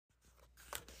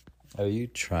Are you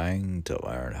trying to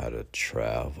learn how to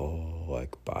travel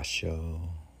like Basho?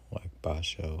 Like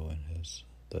Basho and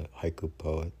the haiku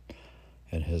poet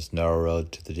and his narrow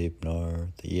road to the deep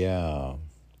north? Yeah.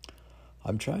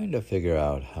 I'm trying to figure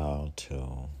out how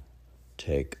to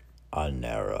take a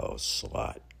narrow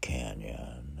slot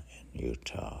canyon in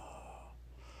Utah.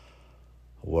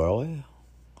 Really?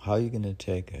 How are you going to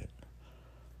take it?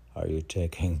 Are you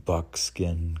taking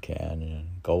Buckskin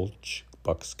Canyon Gulch?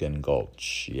 Buckskin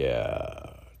Gulch,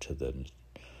 yeah, to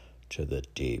the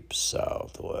deep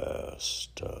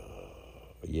southwest.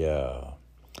 Yeah,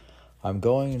 I'm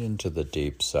going into the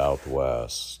deep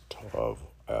southwest of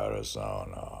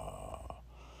Arizona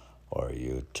or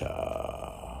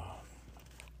Utah.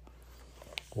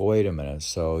 Wait a minute.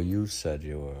 So you said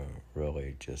you were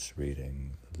really just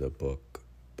reading the book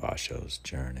Basho's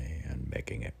Journey and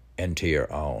making it into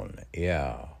your own.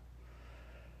 Yeah.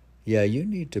 Yeah, you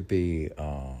need to be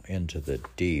into the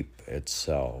deep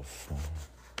itself.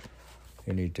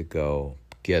 You need to go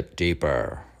get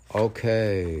deeper.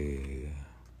 Okay.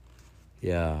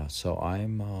 Yeah, so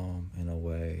I'm, in a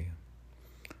way,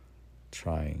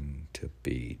 trying to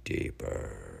be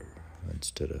deeper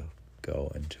instead of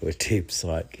go into a deep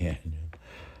slot canyon.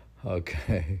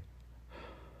 Okay.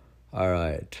 All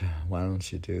right. Why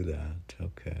don't you do that?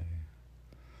 Okay.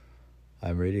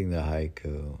 I'm reading the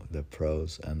haiku, the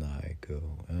prose and the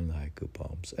haiku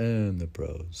poems and the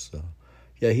prose. So,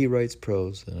 yeah, he writes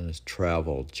prose in his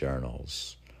travel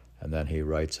journals, and then he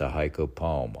writes a haiku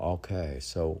poem. Okay,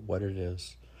 so what it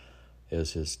is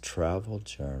his travel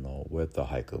journal with the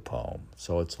haiku poem.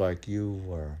 So it's like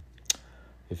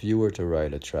if you were to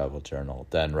write a travel journal,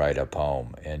 then write a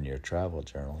poem in your travel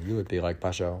journal, you would be like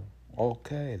Basho.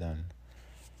 Okay, then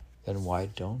why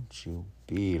don't you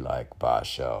be like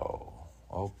Basho?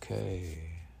 Okay,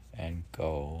 and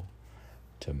go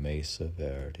to Mesa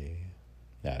Verde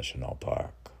National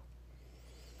Park.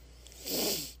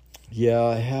 Yeah,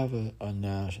 I have a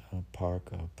national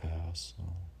park pass,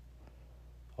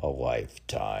 a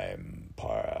lifetime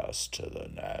pass to the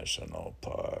national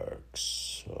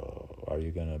parks. Are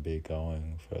you going to be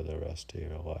going for the rest of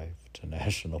your life to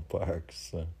national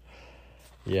parks?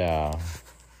 Yeah.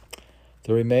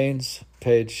 The remains,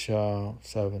 page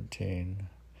 17.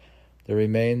 The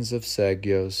remains of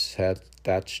Saigyo's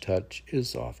thatched hut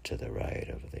is off to the right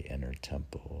of the inner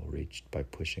temple, reached by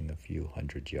pushing a few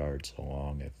hundred yards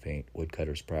along a faint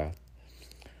woodcutter's path.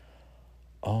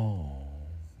 Oh,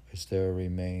 is there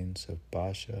remains of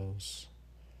Basho's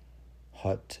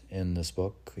hut in this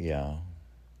book? Yeah.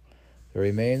 The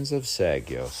remains of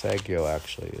Saigyo. Saigyo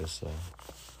actually is a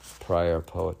prior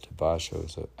poet to Basho.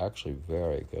 Is actually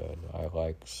very good. I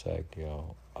like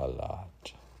Saigyo a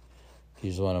lot.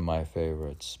 He's one of my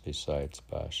favorites besides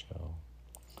Basho.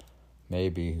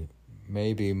 Maybe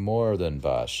more than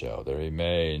Basho. The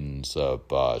remains of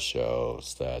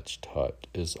Basho's thatched hut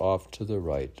is off to the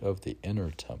right of the inner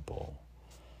temple.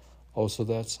 Oh, so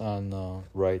that's on the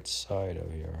right side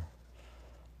of your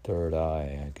third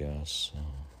eye, I guess,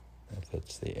 if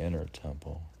it's the inner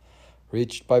temple.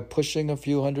 Reached by pushing a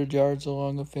few hundred yards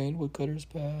along a faint woodcutter's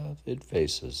path, it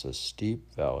faces a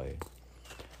steep valley,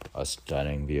 a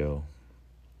stunning view.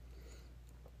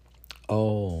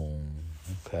 Oh,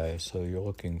 okay, so you're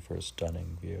looking for a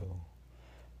stunning view.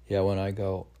 Yeah, when I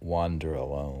go wander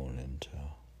alone into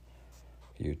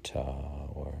Utah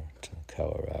or to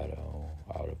Colorado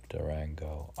out of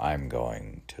Durango, I'm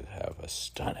going to have a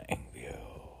stunning view.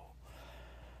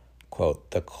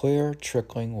 Quote, the clear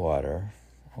trickling water,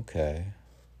 okay,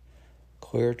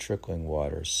 clear trickling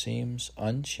water seems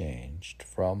unchanged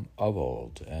from of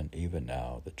old, and even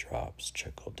now the drops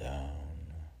trickle down.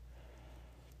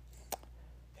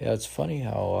 Yeah, it's funny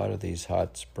how a lot of these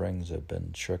hot springs have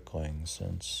been trickling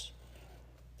since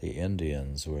the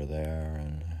Indians were there,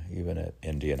 and even at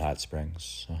Indian hot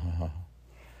springs.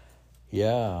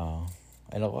 Yeah,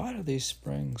 and a lot of these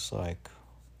springs, like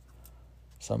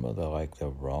some of the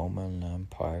Roman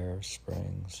Empire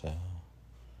springs,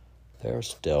 they're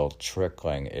still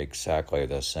trickling exactly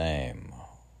the same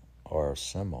or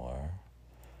similar.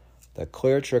 The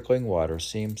clear trickling water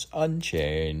seems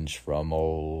unchanged from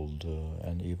old,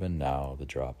 and even now the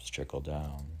drops trickle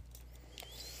down.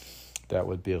 That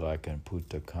would be like in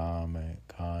kana,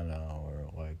 or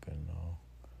like in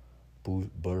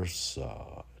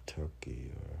Bursa,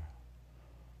 Turkey,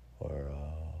 or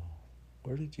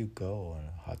where did you go in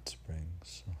hot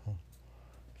springs? Have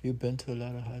you been to a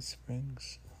lot of hot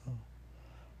springs?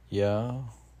 Yeah,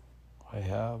 I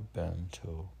have been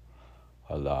to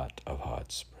a lot of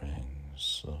hot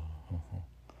springs.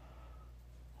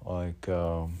 Like,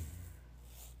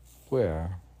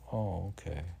 where? Oh,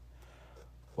 okay.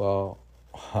 Well,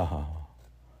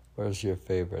 Where's your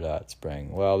favorite hot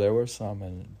spring? Well, there were some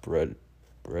in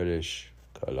British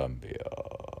Columbia,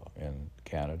 in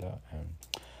Canada, and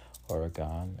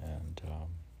Oregon, and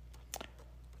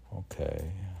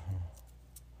okay.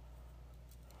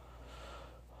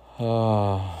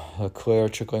 The clear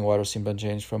trickling water seemed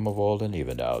unchanged from of old, and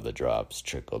even now the drops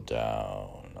trickle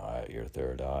down at your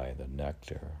third eye, the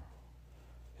nectar.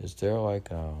 Is there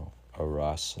like a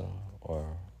rasa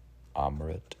or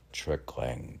amrit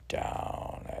trickling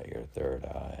down at your third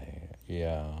eye?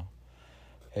 Yeah.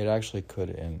 It actually could,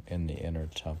 in the inner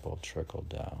temple, trickle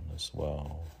down as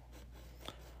well.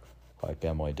 Like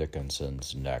Emily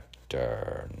Dickinson's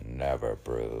nectar, never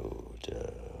brewed.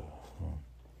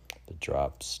 The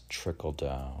drops trickle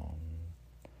down.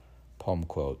 Poem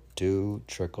quote, dew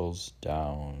trickles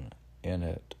down. In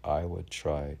it I would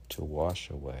try to wash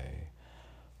away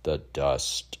the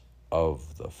dust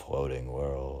of the floating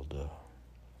world.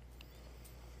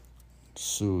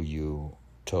 Suyu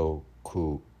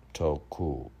toku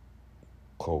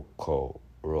koko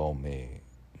romi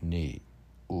ni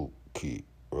uki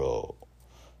ro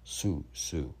su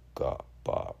ga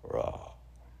bara.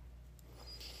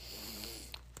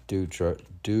 Dew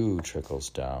trickles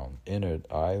down. In it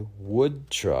I would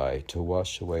try to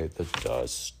wash away the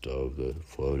dust of the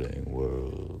floating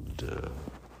world.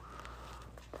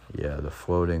 Yeah, the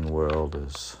floating world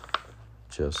is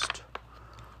just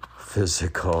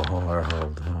physical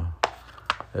world.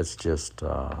 It's just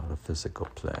the physical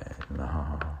plane.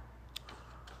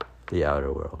 The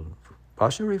outer world.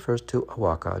 Basho refers to a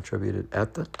waka attributed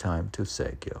at the time to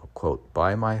Saigyo. Quote,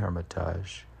 by my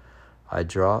hermitage, I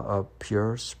draw up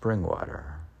pure spring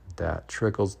water that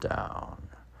trickles down,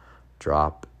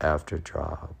 drop after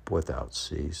drop, without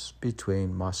cease,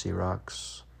 between mossy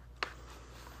rocks.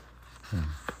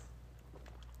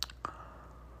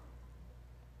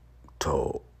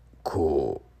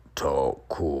 Toku,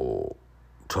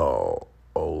 to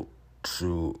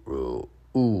otsuru,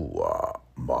 uwa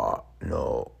ma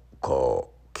no ko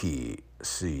ki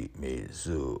si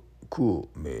mizu, ku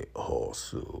mi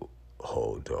hosu.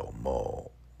 Hodomo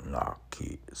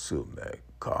naki sume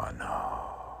kana.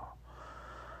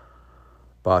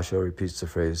 Basho repeats the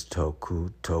phrase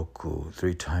toku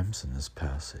 3 times in this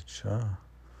passage.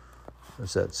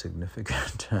 Is that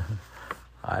significant?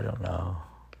 I don't know.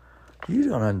 You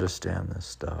don't understand this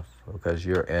stuff because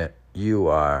you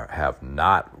have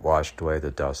not washed away the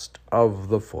dust of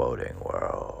the floating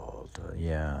world.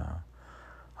 Yeah,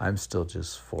 I'm still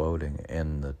just floating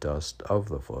in the dust of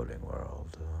the floating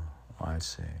world. I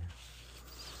see.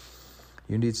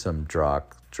 You need some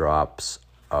drops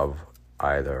of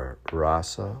either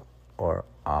rasa or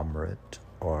amrit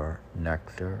or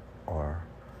nectar or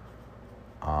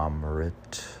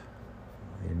amrit.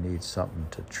 You need something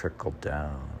to trickle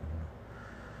down.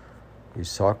 You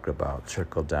talked about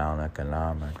trickle down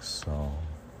economics, so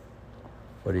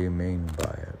what do you mean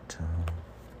by it?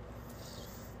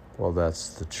 Well, that's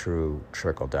the true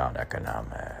trickle down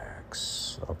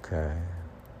economics. Okay.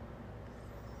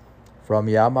 From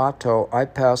Yamato, I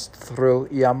passed through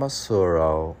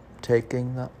Yamasuro,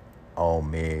 taking the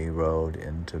Omi road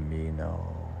into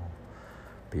Mino.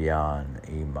 Beyond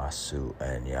Imasu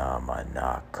and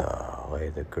Yamanaka lay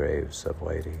the graves of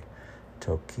Lady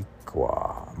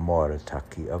Tokikwa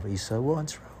Moritaki of Issa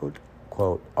once wrote,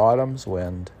 quote, autumn's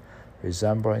wind,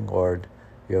 resembling Lord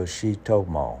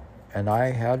Yoshitomo, and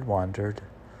I had wondered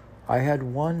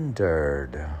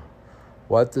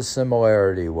what the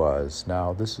similarity was.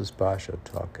 Now, this is Basho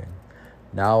talking.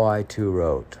 Now I too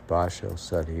wrote. Basho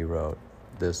said he wrote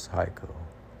this haiku.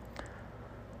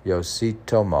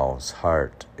 Yoshitomo's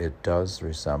heart, it does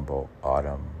resemble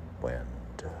autumn wind.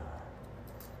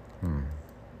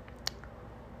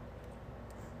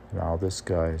 Now this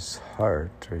guy's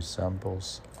heart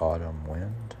resembles autumn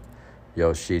wind.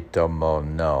 Yoshitomo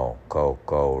no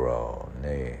kokoro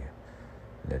ni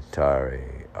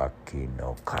nitari aki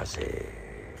no kaze.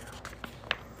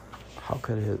 How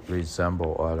could it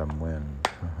resemble autumn wind?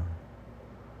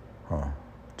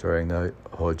 During the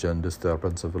Hojin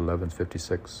disturbance of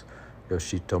 1156,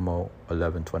 Yoshitomo,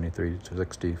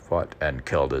 1123-60, fought and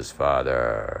killed his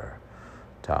father,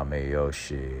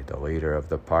 Tamayoshi, the leader of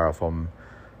the powerful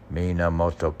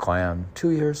Minamoto clan. 2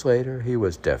 years later, he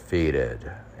was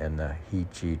defeated in the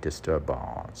Hichi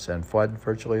disturbance and fled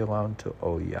virtually alone to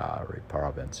Oyari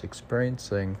province,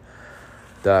 experiencing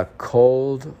the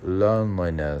cold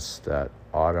loneliness that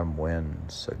autumn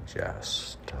winds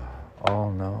suggest.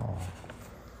 Oh no.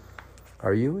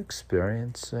 Are you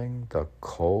experiencing the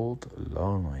cold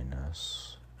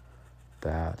loneliness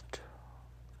that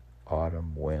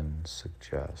autumn winds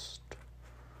suggest?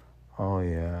 Oh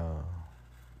yeah.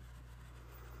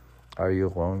 Are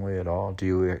you lonely at all? Do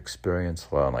you experience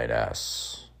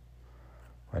loneliness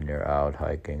when you're out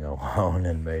hiking alone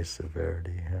in Mesa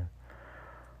Verde?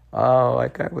 Oh,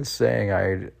 like I was saying,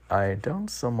 I don't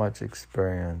so much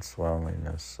experience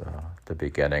loneliness at the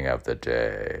beginning of the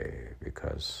day,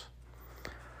 because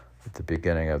at the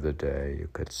beginning of the day you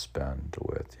could spend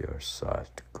with your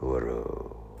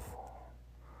Satguru,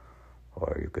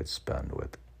 or you could spend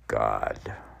with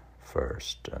God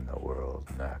first and the world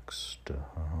next.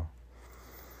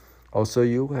 Oh, so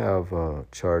you have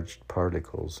charged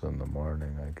particles in the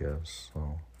morning, I guess,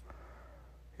 so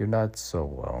you're not so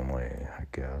lonely, I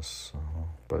guess.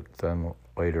 But then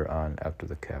later on, after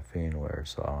the caffeine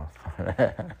wears off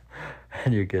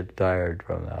and you get tired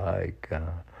from the hike,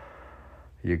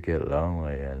 you get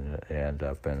lonely and end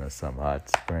up in some hot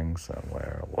spring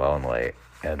somewhere. Lonely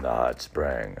in the hot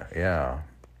spring, yeah.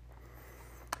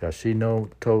 Yoshino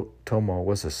Tomo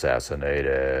was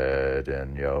assassinated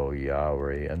in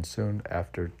Yoyari, and soon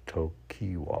after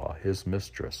Tokiwa, his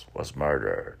mistress, was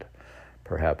murdered,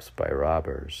 perhaps by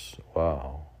robbers.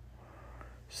 Wow.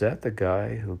 Is that the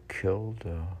guy who killed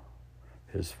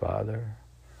his father?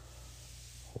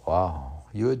 Wow.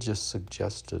 You had just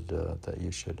suggested that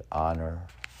you should honor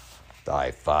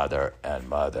thy father and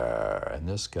mother. And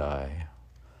this guy,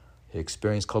 he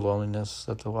experienced cold loneliness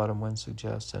that the autumn wind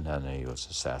suggests, and then he was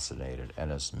assassinated,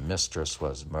 and his mistress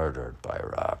was murdered by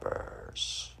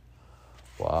robbers.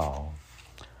 Wow.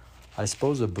 I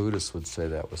suppose a Buddhist would say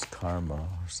that was karma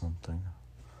or something.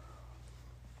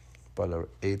 But an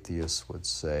atheist would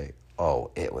say,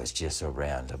 oh, it was just a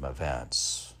random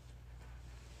events.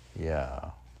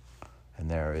 Yeah.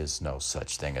 And there is no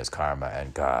such thing as karma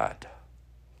and God.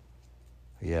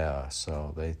 Yeah,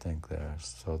 so they think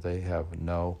so they have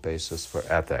no basis for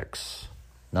ethics.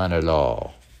 None at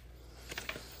all.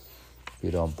 If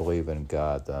you don't believe in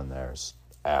God, then there's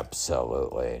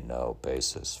absolutely no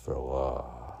basis for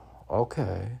law.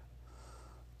 Okay.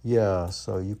 Yeah,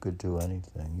 so you could do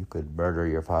anything. You could murder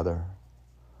your father.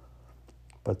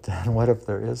 But then what if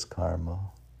there is karma?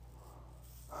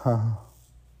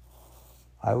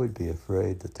 I would be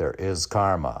afraid that there is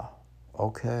karma.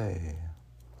 Okay.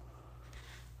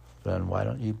 Then why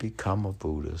don't you become a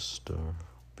Buddhist? Or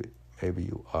maybe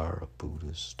you are a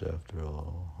Buddhist after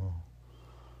all.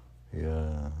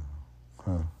 Yeah.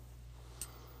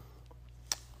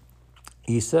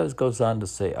 He goes on to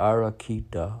say,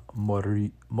 Arakita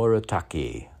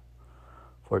Moritaki,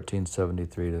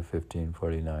 1473 to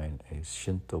 1549, a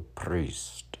Shinto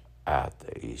priest at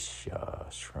the Isha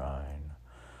shrine,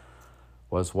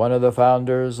 was one of the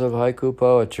founders of haiku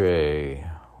poetry.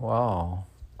 Wow.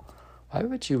 I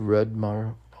bet you read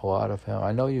a lot of him.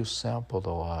 I know you sampled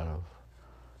a lot of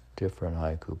different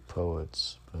haiku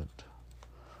poets, but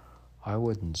I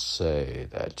wouldn't say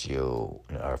that you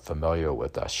are familiar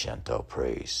with a Shinto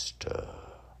priest.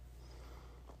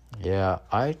 Yeah,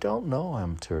 I don't know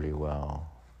him pretty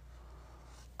well,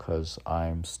 because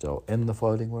I'm still in the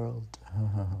floating world.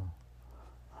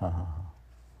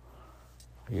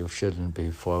 You shouldn't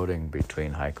be floating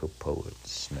between haiku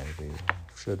poets. Maybe you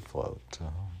should float.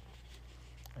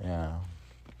 Yeah.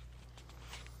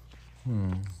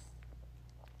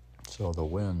 So the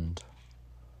wind.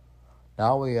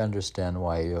 Now we understand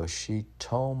why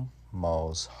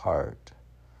Yoshitomo's heart,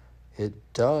 it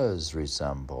does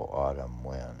resemble autumn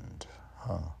wind.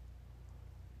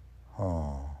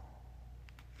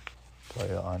 Do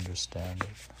you understand it?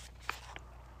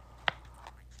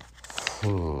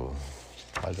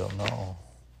 I don't know.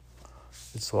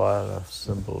 It's a lot of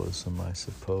symbolism, I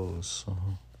suppose.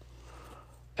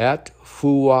 At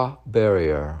Fuwa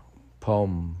Barrier,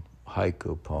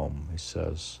 haiku poem, he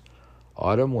says,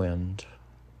 autumn wind,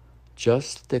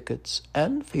 just thickets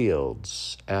and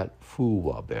fields at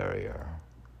Fuwa Barrier.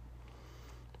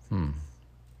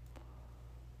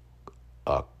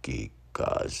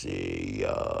 Akikaze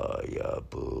ya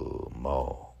yabu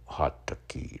mo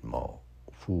hataki mo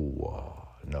fuwa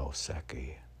no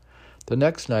seki. The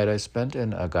next night I spent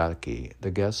in Agaki,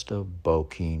 the guest of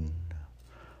Bokin.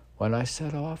 When I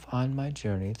set off on my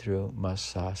journey through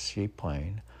Masashi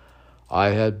Plain, I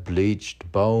had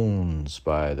bleached bones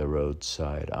by the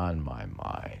roadside on my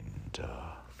mind.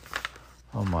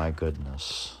 Oh my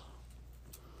goodness.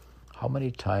 How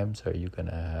many times are you going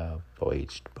to have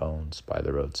bleached bones by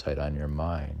the roadside on your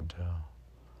mind?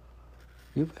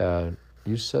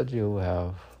 You said you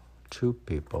have 2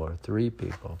 people or 3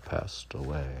 people passed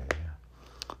away.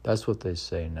 That's what they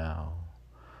say now.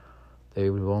 They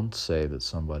won't say that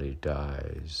somebody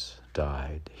died.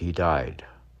 He died.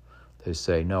 They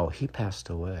say, no, he passed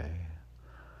away.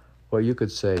 Well, you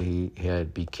could say he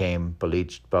had became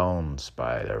bleached bones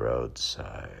by the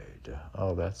roadside.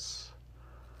 Oh, that's...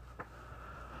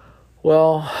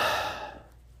 Well,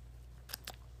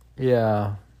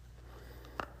 yeah.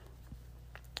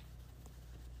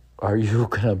 Are you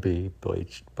going to be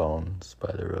bleached bones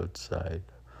by the roadside?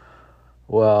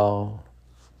 Well,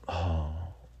 I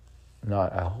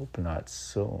hope not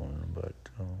soon, but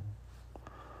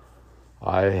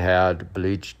I had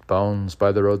bleached bones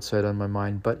by the roadside on my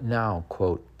mind, but now,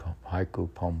 quote,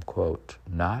 haiku poem, quote,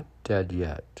 not dead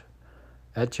yet,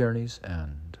 at journey's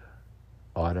end,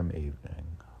 autumn evening.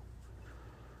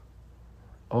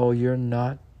 Oh, you're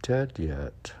not dead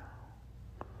yet.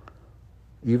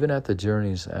 Even at the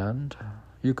journey's end,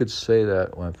 you could say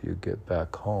that if you get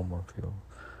back home, or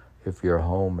if your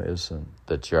home isn't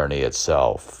the journey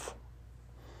itself.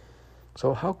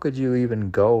 So how could you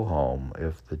even go home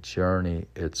if the journey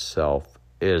itself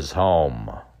is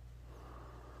home?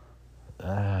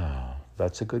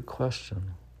 That's a good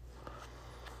question.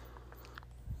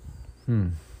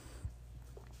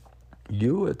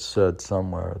 You had said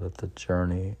somewhere that the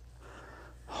journey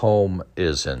home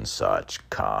is in such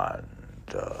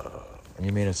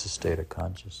you mean it's a state of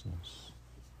consciousness?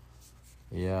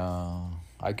 Yeah.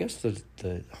 I guess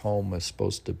the home is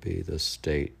supposed to be the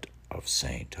state of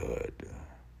sainthood.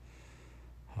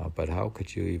 But how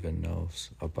could you even know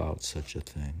about such a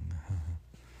thing?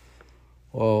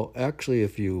 Well, actually,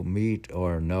 if you meet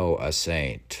or know a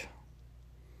saint,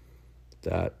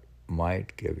 that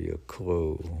might give you a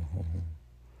clue.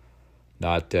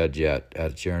 Not dead yet,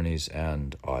 at journey's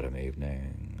end, autumn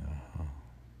evening.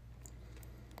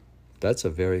 That's a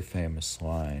very famous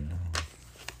line,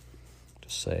 to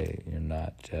say you're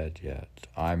not dead yet.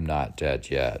 I'm not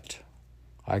dead yet.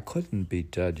 I couldn't be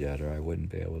dead yet, or I wouldn't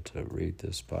be able to read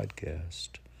this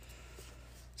podcast.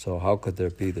 So how could there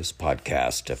be this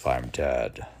podcast if I'm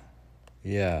dead?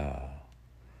 Yeah.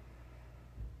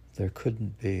 There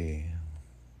couldn't be.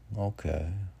 Okay.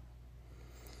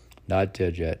 Not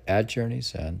dead yet. At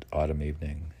journey's end, autumn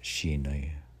evening.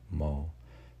 Shininmo,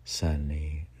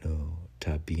 senu,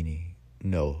 tabine,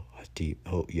 no hati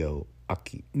yo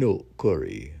aki no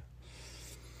kure.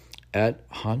 At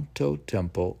Hanto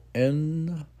Temple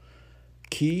in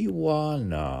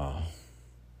Kiwana.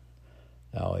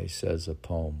 Now he says a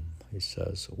poem. He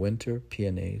says, winter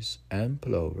peonies and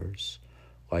plovers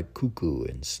like cuckoo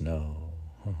in snow.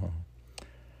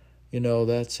 You know,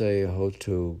 that's a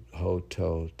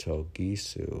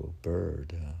hototogisu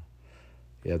bird.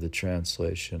 Yeah, the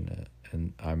translation,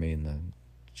 and I mean the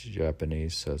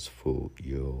Japanese says fu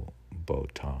yo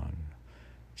botan,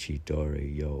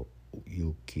 chidori yo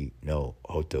yuki no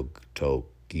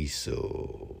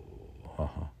hototogisu.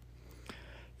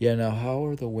 Yeah, now how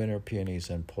are the winter peonies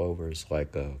and plovers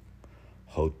like a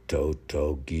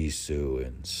hototogisu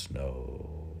in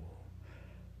snow?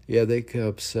 Yeah, they can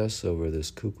obsess over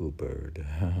this cuckoo bird.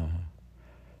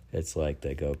 It's like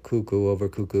they go cuckoo over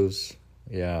cuckoos.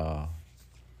 Yeah.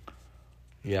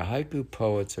 Yeah, haiku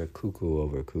poets are cuckoo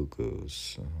over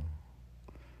cuckoos.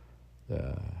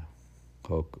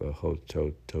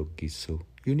 Hototogisu.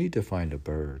 You need to find a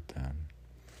bird then.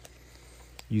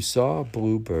 You saw a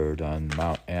bluebird on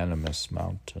Mount Animus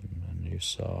Mountain, and you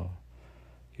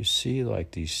see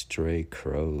like these stray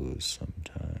crows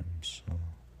sometimes.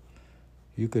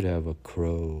 You could have a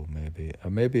crow,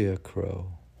 maybe a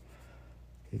crow.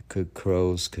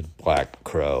 Black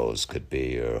crows could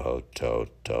be your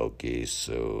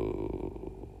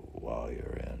hototogisu while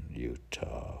you're in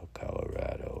Utah,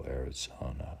 Colorado,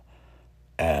 Arizona,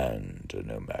 and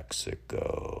New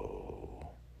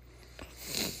Mexico.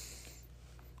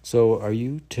 So are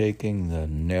you taking the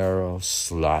narrow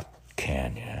slot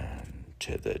canyon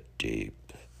to the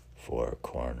deep four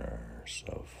corners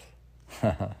of...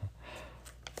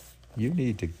 You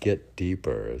need to get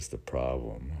deeper is the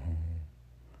problem.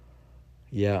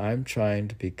 Yeah, I'm trying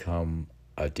to become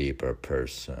a deeper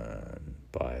person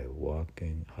by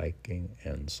walking, hiking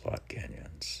in slot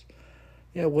canyons.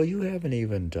 Yeah, well, you haven't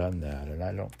even done that, and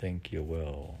I don't think you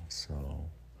will. So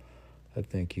I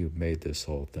think you've made this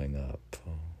whole thing up.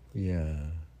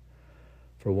 Yeah.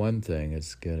 For one thing,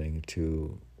 it's getting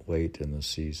too late in the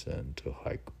season to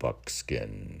hike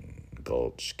Buckskin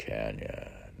Gulch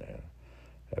Canyon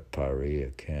at Paria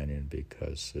Canyon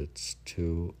because it's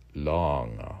too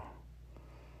long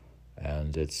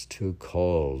and it's too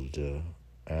cold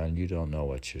and you don't know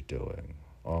what you're doing.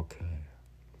 Okay.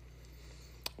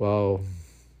 Well,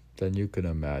 then you can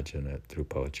imagine it through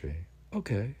poetry.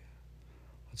 Okay,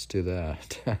 let's do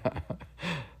that.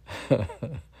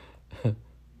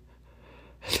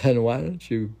 Then why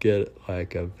don't you get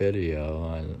like a video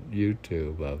on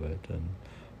YouTube of it and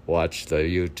watch the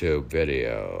YouTube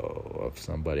video of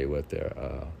somebody with their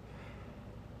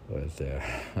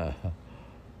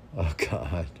oh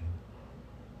God,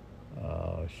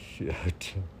 oh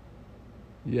shit,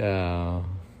 yeah.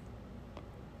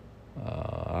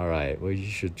 All right, well, you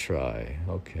should try.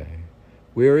 Okay.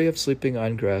 Weary of sleeping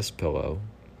on grass pillow,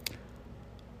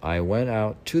 I went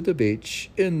out to the beach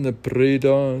in the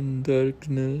pre-dawn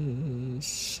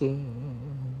darkness.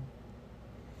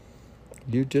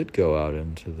 You did go out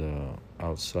into the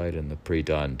outside in the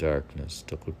pre-dawn darkness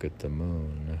to look at the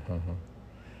moon.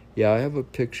 Yeah, I have a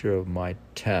picture of my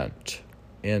tent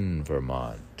in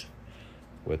Vermont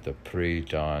with the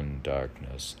pre-dawn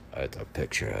darkness. It's a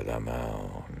picture of the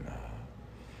moon.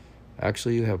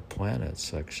 Actually, you have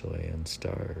planets, actually, and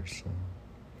stars.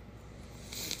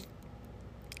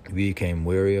 We became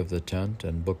weary of the tent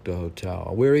and booked a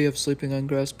hotel. Weary of sleeping on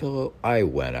grass pillow, I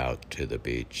went out to the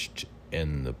beach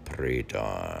in the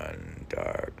pre-dawn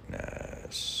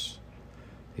darkness.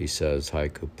 He says,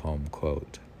 haiku poem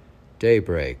quote,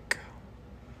 daybreak,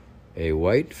 a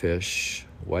white fish,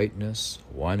 whiteness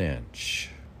 1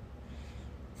 inch.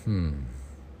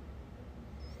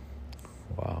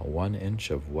 Wow, 1 inch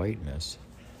of whiteness.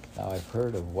 Now, I've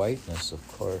heard of whiteness, of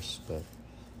course, but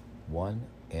 1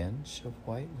 inch of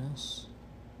whiteness?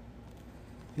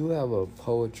 You have a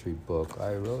poetry book.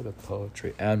 I wrote a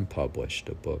poetry and published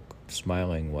a book,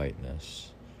 Smiling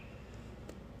Whiteness.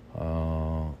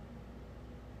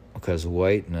 Because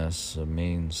whiteness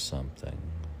means something.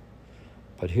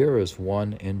 But here is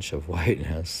 1 inch of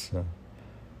whiteness.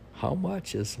 How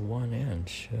much is 1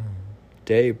 inch?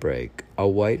 Daybreak, a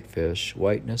white fish,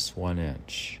 whiteness 1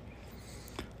 inch.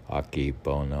 Aki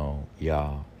bono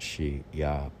ya shi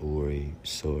ya uri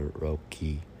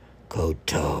suroki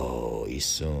koto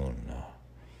isun.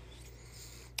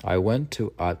 I went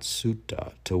to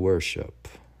Atsuta to worship.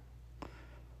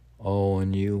 Oh,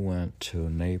 and you went to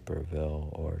Naperville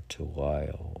or to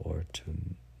Lyle or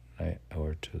to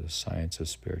the Science of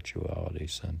Spirituality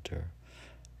Center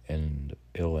in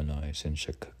Illinois, in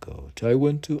Chicago. I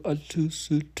went to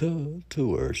Atsuta to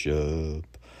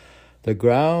worship. The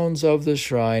grounds of the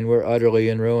shrine were utterly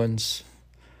in ruins.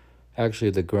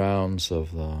 Actually, the grounds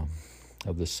of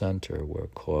the center were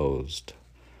closed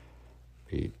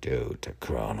due to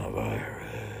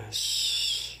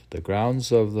coronavirus. The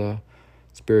grounds of the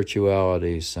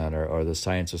Spirituality Center, or the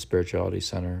Science of Spirituality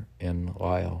Center in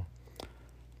Lyle,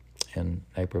 in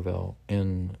Naperville,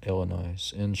 in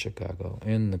Illinois, in Chicago,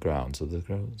 in the grounds of the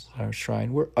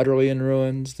shrine were utterly in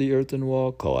ruins. The earthen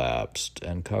wall collapsed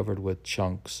and covered with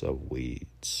chunks of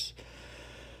weeds.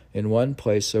 In one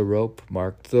place, a rope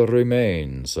marked the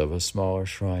remains of a smaller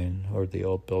shrine or the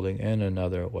old building. In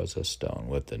another was a stone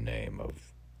with the name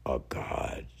of a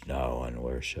god now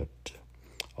unworshipped.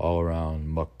 All around,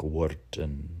 muckwort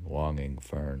and longing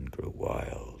fern grew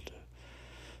wild.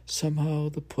 Somehow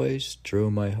the place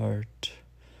drew my heart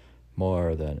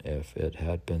more than if it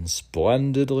had been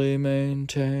splendidly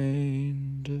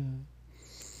maintained.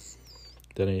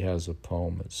 Then he has a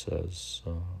poem that says,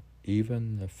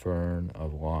 even the fern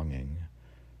of longing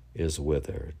is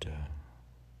withered,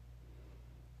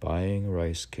 buying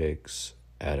rice cakes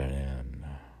at an inn.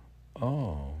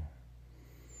 Oh.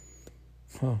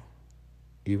 Huh.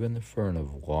 Even the fern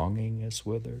of longing is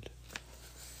withered?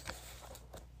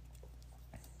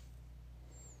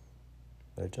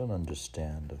 I don't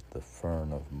understand if the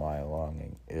fern of my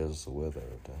longing is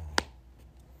withered.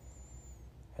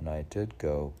 And I did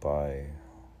go by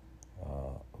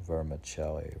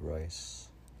vermicelli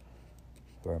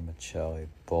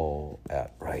bowl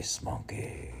at Rice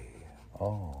Monkey.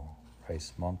 Oh,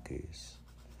 Rice Monkeys.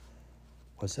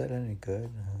 Was that any good?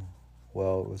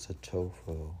 Well, it was a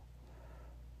tofu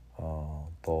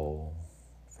bowl,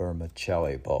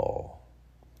 vermicelli bowl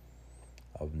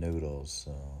of noodles,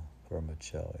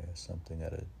 vermicelli, something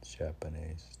at a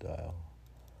Japanese style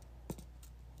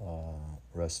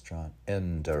restaurant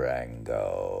in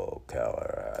Durango,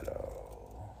 Colorado.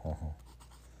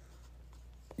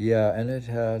 Yeah, and it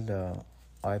had,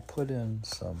 I put in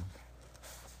some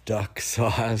duck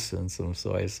sauce and some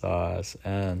soy sauce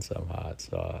and some hot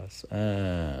sauce,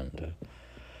 and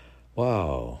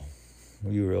wow,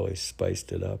 you really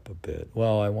spiced it up a bit.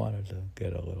 Well, I wanted to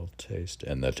get a little taste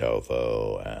in the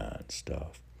tofu and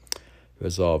stuff. It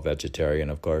was all vegetarian,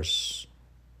 of course,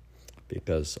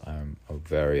 because I'm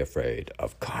very afraid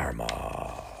of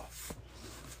karma.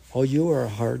 Oh, you are a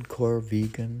hardcore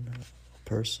vegan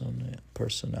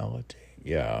personality?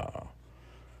 Yeah.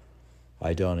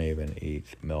 I don't even eat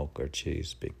milk or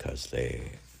cheese because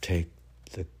they take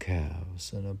the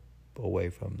calves and away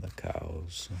from the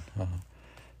cows.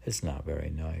 It's not very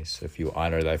nice. If you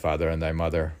honor thy father and thy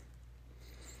mother,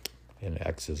 in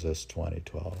Exodus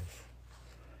 20:12.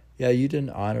 Yeah, you didn't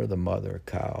honor the mother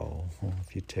cow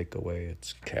if you take away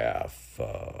its calf.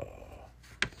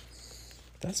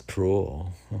 That's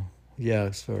cruel. Yeah,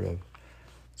 sort of.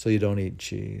 So you don't eat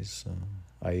cheese.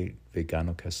 I eat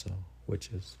vegano queso, which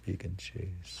is vegan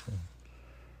cheese.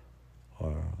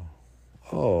 Or,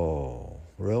 oh,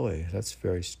 really? That's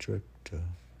very strict.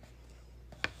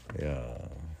 Yeah.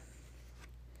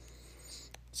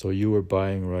 So you were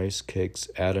buying rice cakes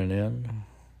at an inn?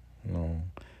 No.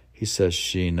 He says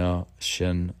shin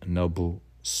nobu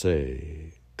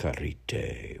se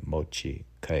karite mochi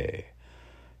kae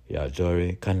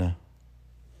yadori kana.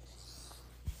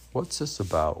 What's this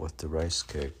about with the rice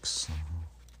cakes?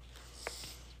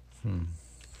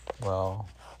 Well,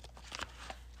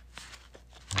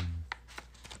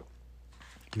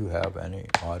 do you have any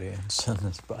audience in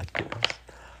this podcast?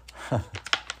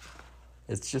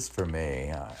 It's just for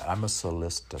me. I'm a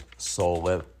solipsistic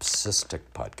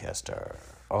podcaster.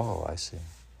 Oh, I see.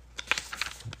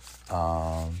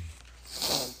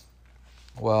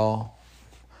 Well,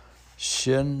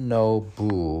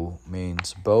 shinobu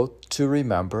means both to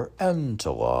remember and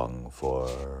to long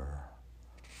for.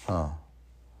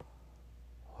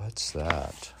 What's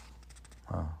that?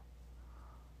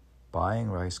 Buying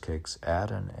rice cakes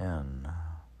at an inn.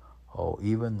 Oh,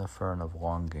 even the fern of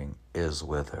longing is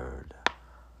withered.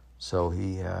 So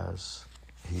he's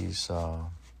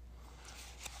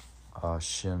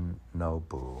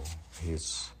shinobu.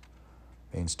 He's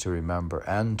means to remember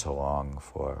and to long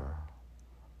for.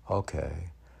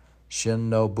 Okay.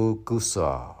 Shinobu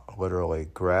gusa, literally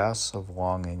grass of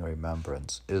longing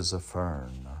remembrance, is a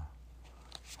fern.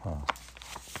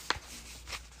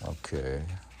 Okay.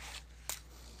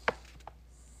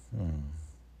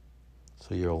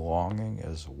 So your longing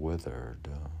is withered.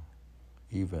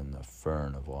 Even the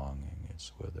fern of longing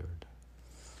is withered.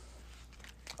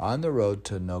 On the road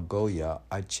to Nagoya,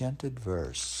 I chanted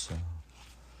verse.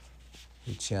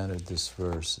 He chanted this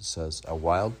verse. It says, a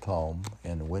wild poem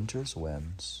in winter's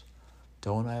winds.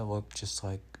 Don't I look just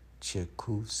like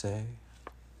Chikuse?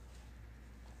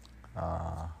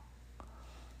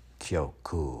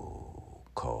 Kyoku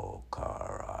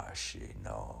kokarashi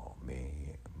no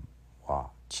mi wa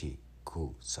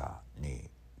chikusa ni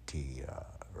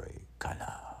tiare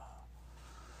kana.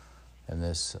 And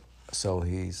this, so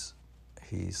he's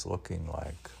looking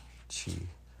like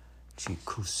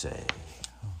Chikuse.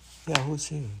 Yeah, who's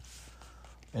he?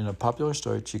 In a popular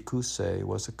story, Chikuse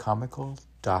was a comical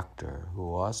doctor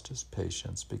who lost his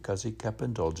patience because he kept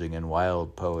indulging in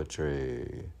wild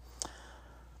poetry.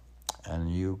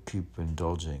 And you keep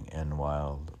indulging in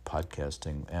wild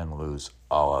podcasting and lose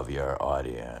all of your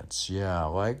audience. Yeah,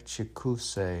 like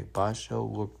Chikuse,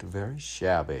 Basho looked very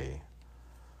shabby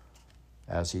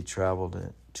as he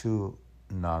traveled to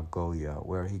Nagoya,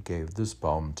 where he gave this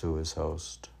poem to his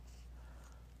host.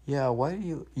 Yeah, why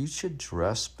do you should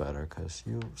dress better, because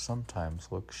you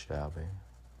sometimes look shabby.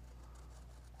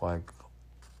 Like,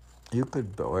 you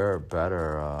could wear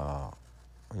better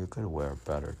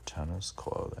tennis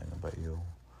clothing, but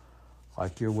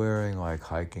you're wearing like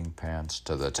hiking pants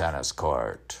to the tennis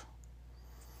court.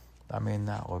 I mean,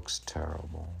 that looks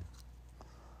terrible.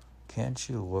 Can't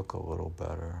you look a little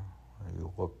better?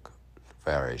 You look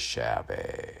very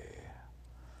shabby.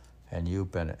 And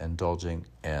you've been indulging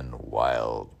in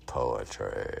wild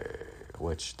poetry,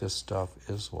 which this stuff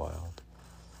is wild.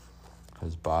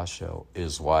 Because Basho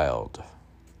is wild.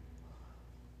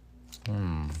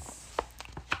 And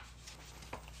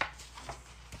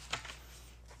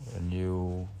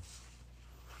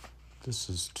this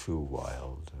is too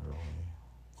wild, really.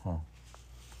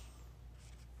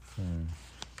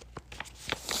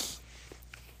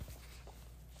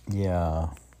 Yeah.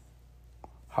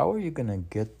 How are you going to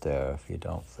get there if you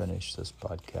don't finish this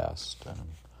podcast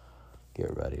and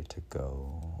get ready to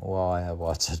go? Well, I have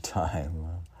lots of time.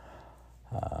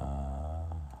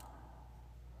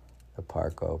 The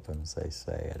park opens, they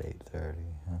say, at 8:30.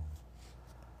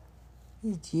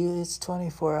 It's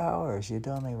 24 hours. You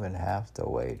don't even have to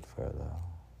wait for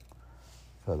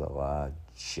the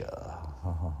lodge.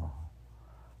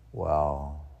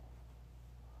 Well,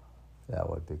 that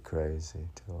would be crazy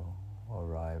to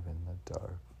arrive in the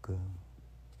dark. Have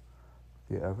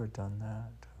you ever done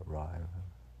that? Arrive in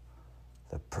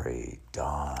the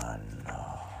pre-dawn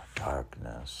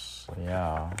darkness.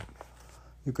 Yeah.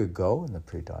 You could go in the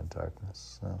pre-dawn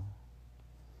darkness.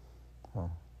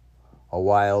 A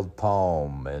wild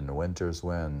poem in winter's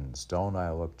winds. Don't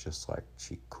I look just like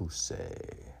Chikuse?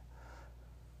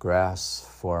 Grass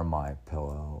for my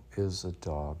pillow. Is a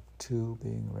dog too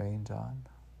being rained on?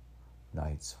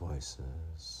 Night's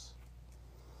voices.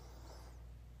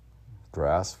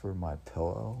 Grass for my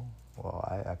pillow? Well,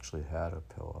 I actually had a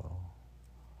pillow.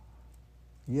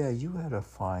 Yeah, you had a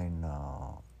fine,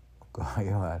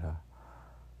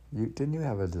 didn't you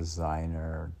have a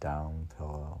designer down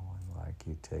pillow? And like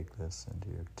you take this into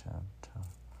your tent.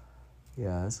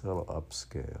 Yeah, it's a little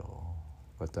upscale.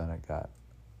 But then it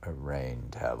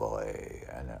rained heavily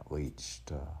and it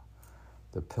leached.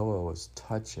 The pillow was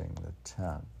touching the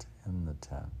tent, in the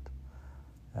tent.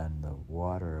 And the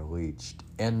water leached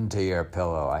into your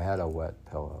pillow. I had a wet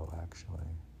pillow, actually,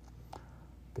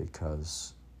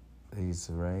 because these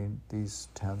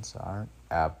tents aren't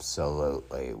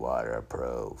absolutely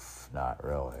waterproof. Not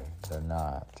really. They're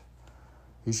not.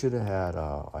 You should have had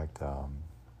an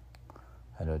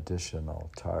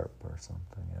additional tarp or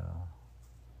something, yeah.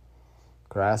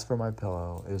 Grass for my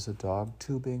pillow. Is a dog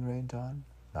too being rained on?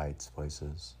 Nights,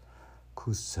 places.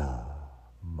 Kusa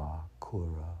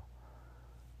makura.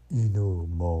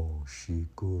 Inomo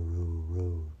shiguru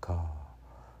ru ka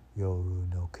yoru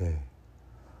no ke.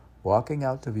 Walking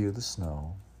out to view the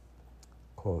snow.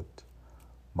 Quote,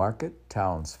 Market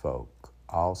townsfolk,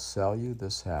 I'll sell you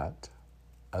this hat,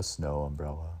 a snow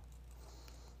umbrella.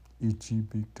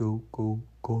 Ichibito ko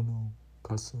kono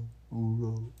kasa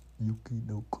uro yuki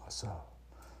no kasa.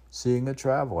 Seeing a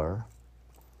traveler,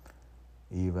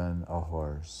 even a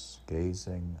horse,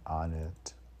 gazing on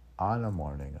it on a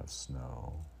morning of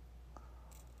snow.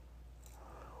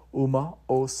 Uma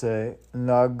ose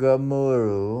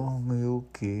nagamuru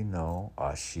miyuki no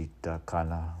ashita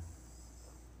kana.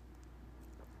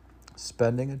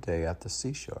 Spending a day at the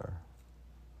seashore.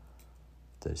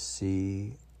 The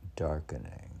sea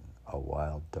darkening, a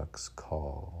wild duck's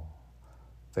call.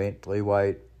 Faintly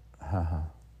white,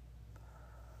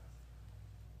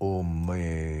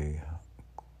 umi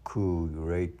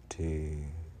kurete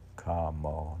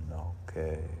kamo no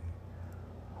ke.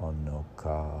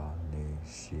 Honoka ni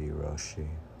shiroshi.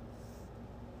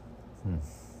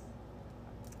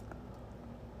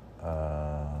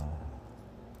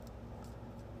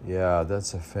 Yeah,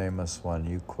 that's a famous one.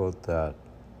 You quote that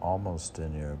almost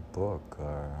in your book.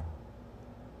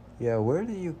 Yeah, where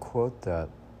do you quote that?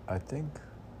 I think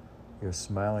your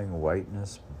Smiling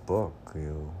Whiteness book,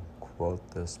 you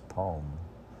quote this poem.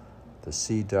 The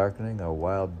sea darkening, a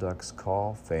wild duck's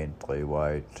call, faintly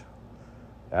white.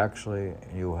 Actually,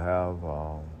 you have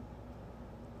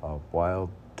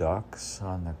wild ducks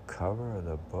on the cover of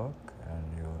the book, and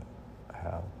you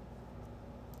have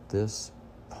this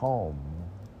poem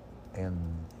in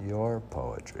your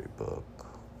poetry book.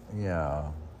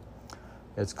 Yeah.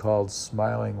 It's called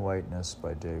Smiling Whiteness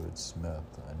by David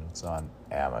Smith, and it's on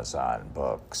Amazon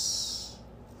Books.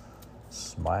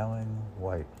 Smiling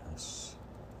Whiteness.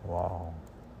 Wow.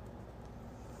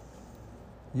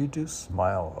 You do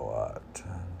smile a lot,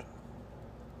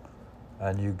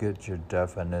 and you get your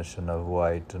definition of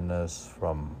whiteness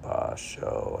from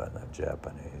Basho and the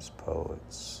Japanese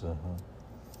poets.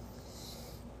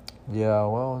 Yeah,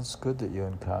 well, it's good that you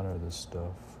encounter this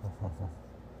stuff.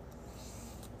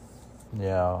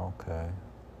 Yeah, okay.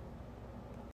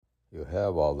 You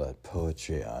have all that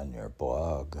poetry on your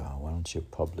blog. Why don't you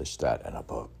publish that in a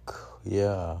book?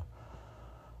 Yeah.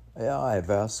 Yeah, I've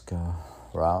asked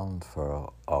around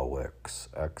for a Wix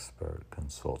expert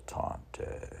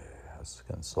consultante as a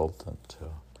consultant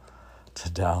to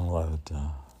download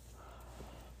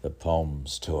the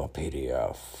poems to a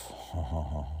PDF.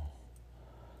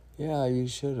 Yeah, you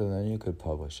should, and then you could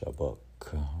publish a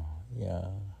book. Yeah.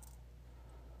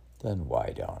 Then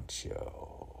why don't you?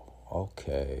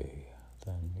 Okay,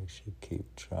 then you should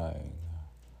keep trying.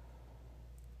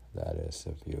 That is,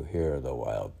 if you hear the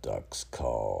wild duck's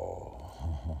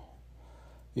call.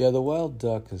 Yeah, the wild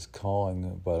duck is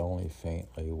calling, but only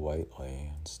faintly,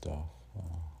 whitely and stuff.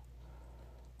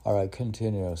 All right,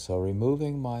 continue. So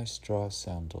removing my straw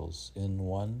sandals in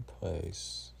one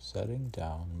place, setting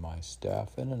down my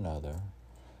staff in another,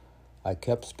 I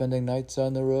kept spending nights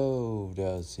on the road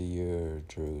as the year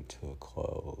drew to a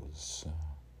close.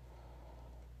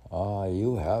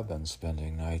 You have been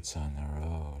spending nights on the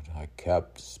road. I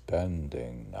kept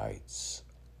spending nights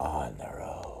on the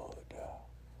road.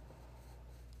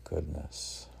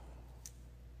 Goodness.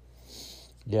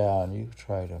 Yeah, and you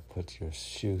try to put your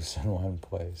shoes in one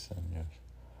place and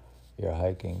your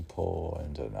hiking pole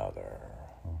into another.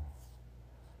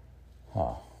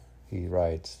 He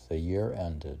writes, the year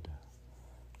ended,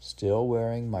 still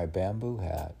wearing my bamboo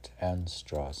hat and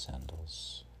straw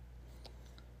sandals.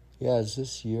 Yeah, is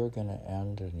this year going to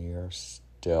end and you're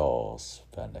still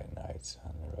spending nights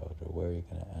on the road? Or where are you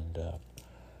going to end up?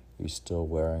 You still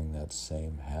wearing that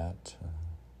same hat?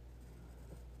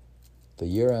 The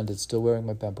year ended still wearing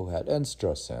my bamboo hat and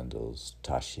straw sandals.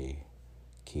 Tashi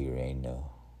kire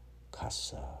no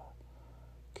kasa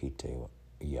kite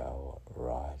yao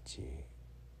raji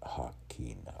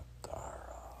haki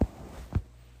nagara.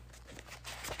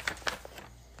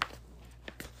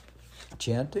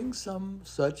 Chanting some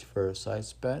such verse, I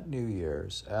spent New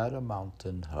Year's at a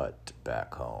mountain hut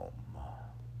back home.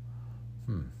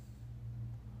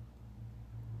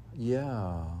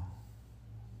 Yeah.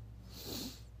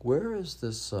 Where is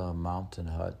this mountain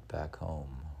hut back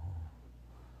home?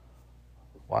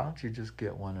 Why don't you just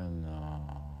get one in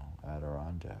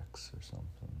Adirondacks or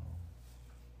something?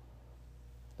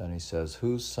 Then he says,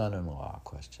 whose son-in-law, ?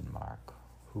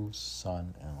 Whose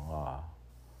son-in-law?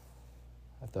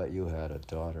 I thought you had a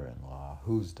daughter-in-law.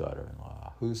 Whose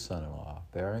daughter-in-law? Whose son-in-law?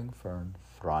 Bearing fern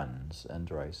fronds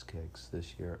and rice cakes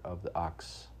this year of the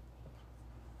ox.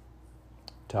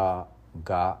 Ta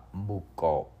ga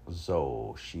muko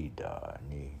zo shida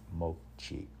ni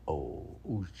mochi o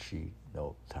uchi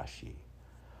no tashi.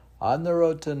 On the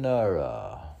road to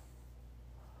Nara.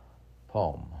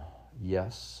 Poem.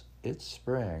 Yes, it's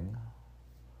spring.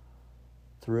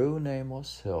 Through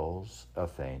nameless hills, a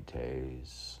faint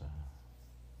haze.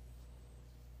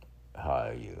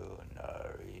 Hayu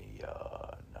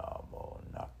nariya namo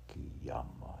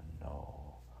nakiyama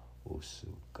no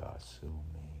usugasumi.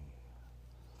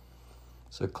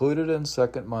 Secluded in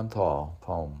Second Month Hall,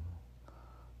 poem.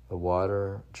 The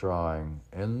water drawing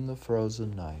in the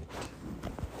frozen night.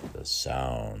 The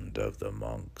sound of the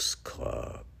monks'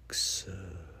 clocks.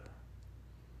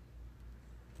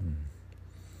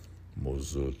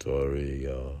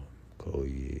 Mozotoriya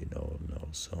koyi no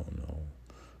sono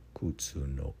kutsu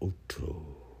no uto.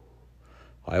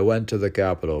 I went to the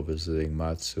capital visiting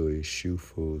Matsui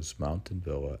Shufu's mountain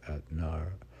villa at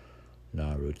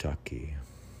Narutaki,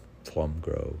 Plum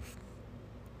Grove.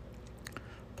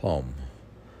 Poem.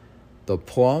 The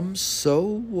plums so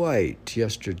white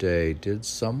yesterday, did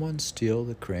someone steal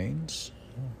the cranes?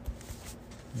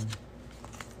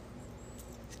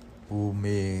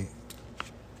 Umi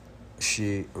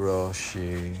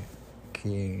shiroshi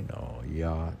kino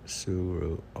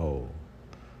yatsuru o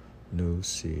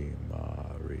nusi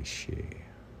marishi.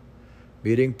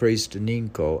 Meeting priest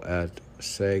Ninko at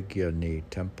Saigyo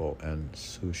temple and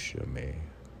Sushimi.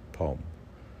 Poem.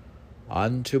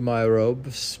 Onto my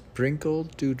robe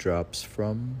sprinkled dewdrops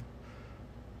from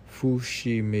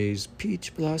Fushimi's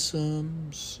peach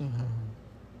blossoms.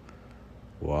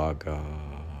 Waga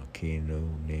kinu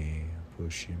ni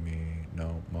Fushimi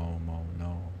no momo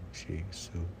no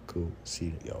shisuku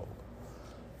siyo.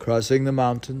 Crossing the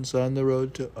mountains on the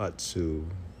road to Atsu.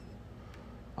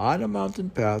 On a mountain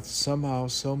path, somehow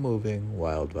so moving,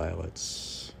 wild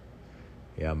violets.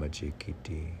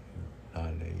 Yamajikiti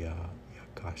Nanaya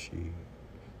Yakashi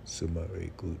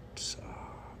Sumarigutsa.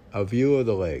 A view of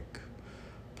the lake.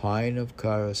 Pine of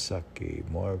Karasaki,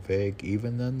 more vague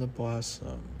even than the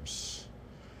blossoms.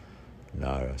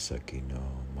 Narasaki no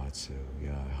Matsu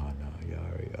Yahana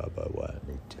Yari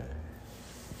Abawanite.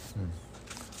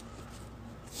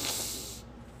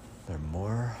 They're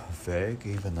more vague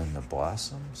even than the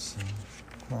blossoms?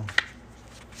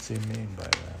 What's he mean by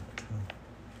that?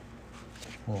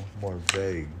 Well, more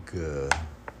vague.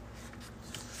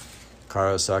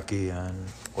 Karasaki and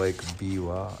Lake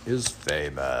Biwa is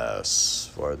famous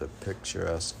for the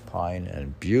picturesque pine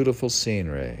and beautiful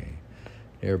scenery.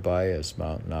 Nearby is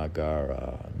Mount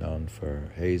Nagara, known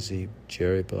for hazy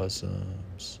cherry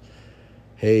blossoms.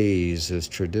 Haze is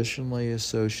traditionally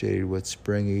associated with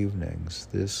spring evenings.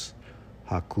 This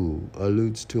haiku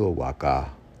alludes to a waka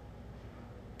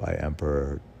by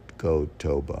Emperor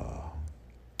Go-Toba.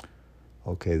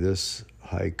 Okay, this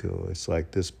haiku, it's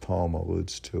like this poem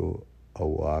alludes to a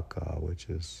waka, which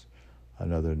is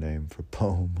another name for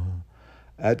poem.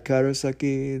 At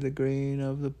Karasaki, the green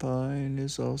of the pine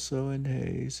is also in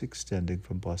haze, extending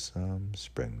from blossom,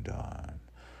 spring dawn.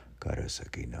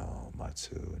 Karasaki no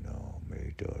matsu no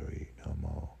midori no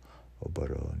mo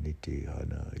obaro niti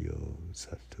hana yo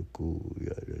satuku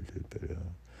yadadabara.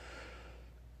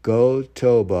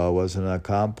 Go-Toba was an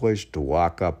accomplished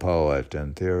waka poet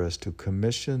and theorist who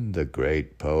commissioned the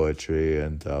great poetry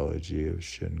anthology of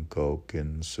Shinko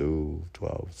Kinsu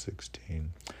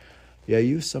 1216. Yeah,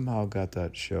 you somehow got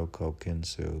that Shoko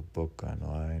Kinsu book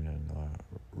online and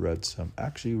read some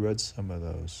of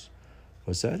those.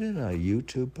 Was that in a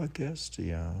YouTube podcast?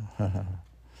 Yeah,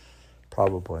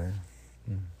 probably.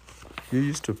 You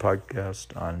used to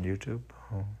podcast on YouTube?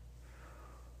 Oh.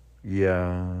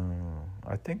 Yeah,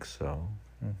 I think so.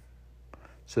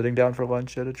 Sitting down for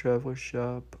lunch at a traveler's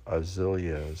shop,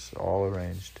 azaleas all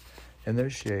arranged in their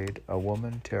shade, a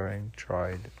woman tearing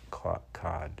dried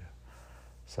cod.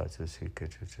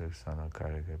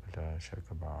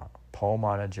 Poem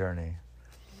on a journey.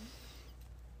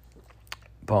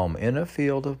 Poem. In a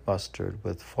field of mustard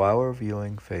with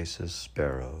flower-viewing faces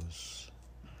sparrows.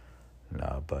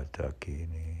 Nabataki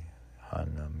ni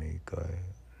hanamikai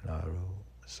naru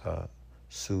sa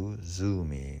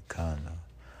suzumi kana.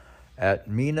 At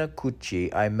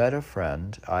Minakuchi, I met a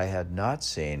friend I had not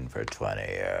seen for 20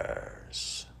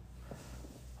 years.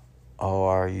 Oh,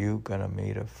 are you going to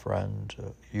meet a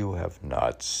friend you have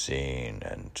not seen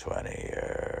in 20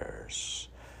 years?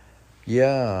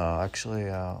 Yeah,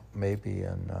 actually, maybe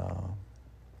in,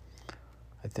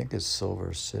 I think it's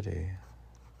Silver City,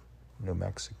 New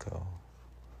Mexico.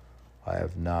 I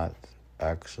have not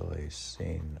actually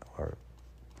seen or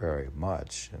very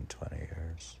much in 20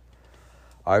 years.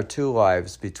 Our two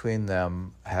lives between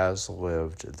them has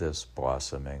lived this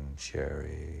blossoming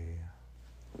cherry.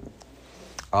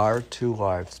 Our two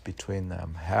lives between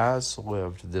them has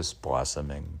lived this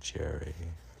blossoming cherry.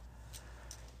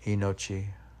 Inochi,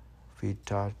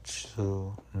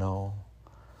 futatsu no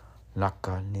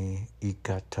naka ni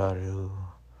ikataru,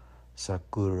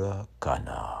 sakura,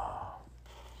 kana.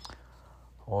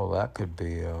 Well, that could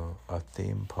be a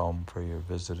theme poem for you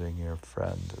visiting your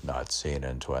friend not seen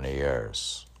in 20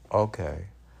 years. Okay.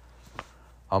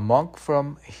 A monk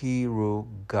from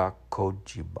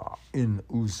Hirugakojiba in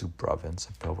Uzu province,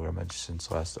 a pilgrimage since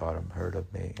last autumn, heard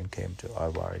of me and came to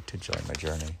Awari to join my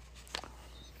journey.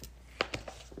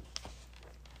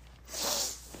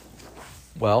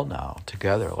 Well, now,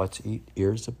 together, let's eat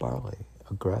ears of barley,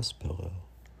 a grass pillow.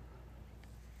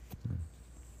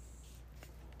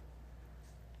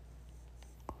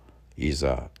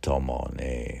 Iza tomo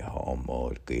ne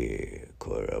homoki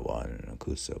kurewan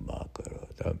kusamakara.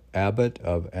 The abbot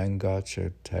of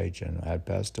Engacha Taijin had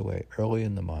passed away early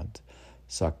in the month,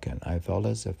 Sakken. I felt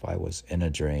as if I was in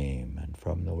a dream, and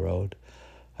from the road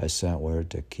I sent word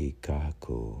to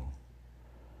Kikaku.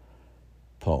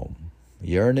 Poem.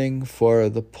 Yearning for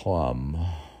the plum,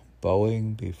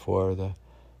 bowing before the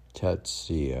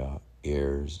tetsuya,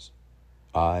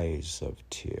 eyes of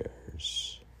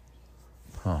tears.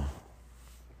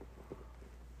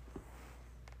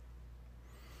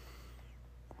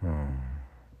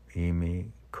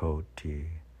 Imi koti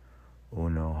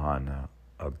unohana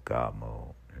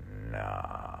agamo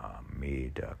na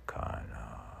midakana.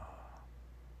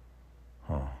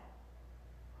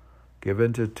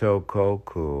 Given to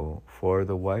Tokoku for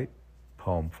the white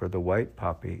poem, for the white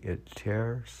poppy, it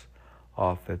tears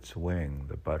off its wing,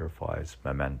 the butterfly's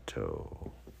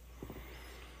memento.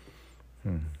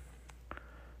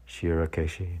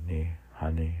 Shirakeshi ni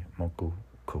hani moku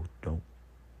koto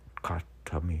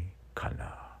katami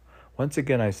kana. Once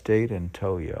again I stayed in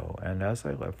Toyo, and as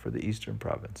I left for the eastern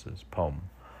provinces, poem.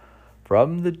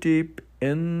 From the deep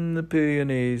in the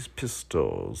peonies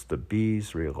pistils, the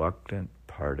bees reluctant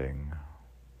parting.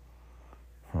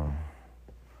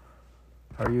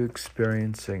 Are you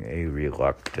experiencing a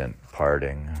reluctant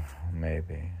parting?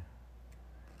 Maybe.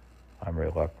 I'm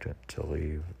reluctant to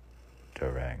leave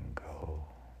Durango.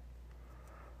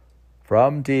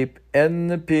 From deep in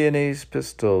the peonies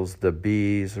pistils, the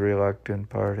bees reluctant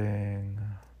parting.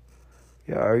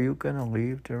 Yeah, are you going to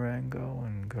leave Durango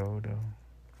and go to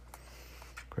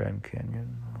Grand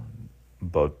Canyon?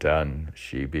 Botan,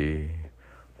 Shibi,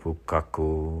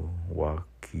 Fukaku,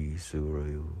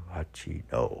 Wakizuru, Hachi,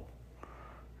 no.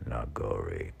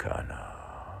 Nagori, kana.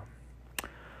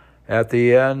 At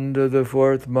the end of the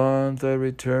 4th month, I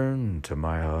returned to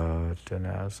my hut, and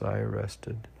as I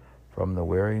rested from the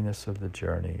weariness of the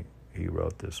journey, he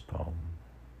wrote this poem.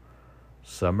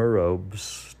 Summer robes,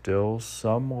 still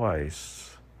some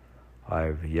lice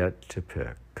I've yet to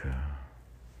pick.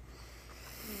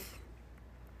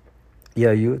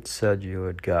 Yeah, you had said you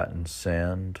had gotten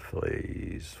sand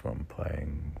fleas from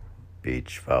playing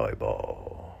beach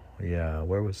volleyball. Yeah,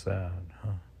 where was that?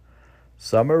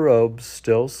 Summer robes,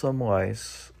 still some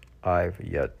lice I've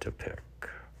yet to pick.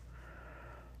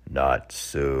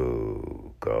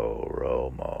 Natsu go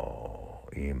romo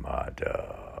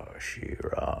imada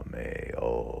shirame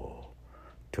o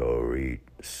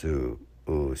toritsu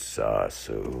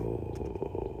usasu.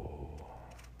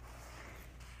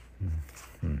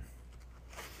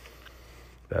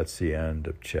 That's the end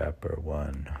of chapter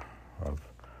 1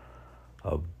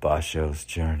 of Basho's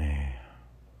journey.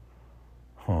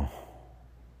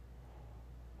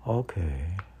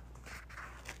 Okay.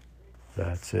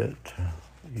 That's it.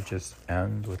 You just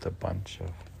end with a bunch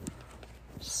of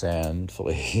sand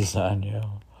fleas on you.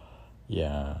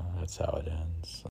 Yeah, that's how it ends.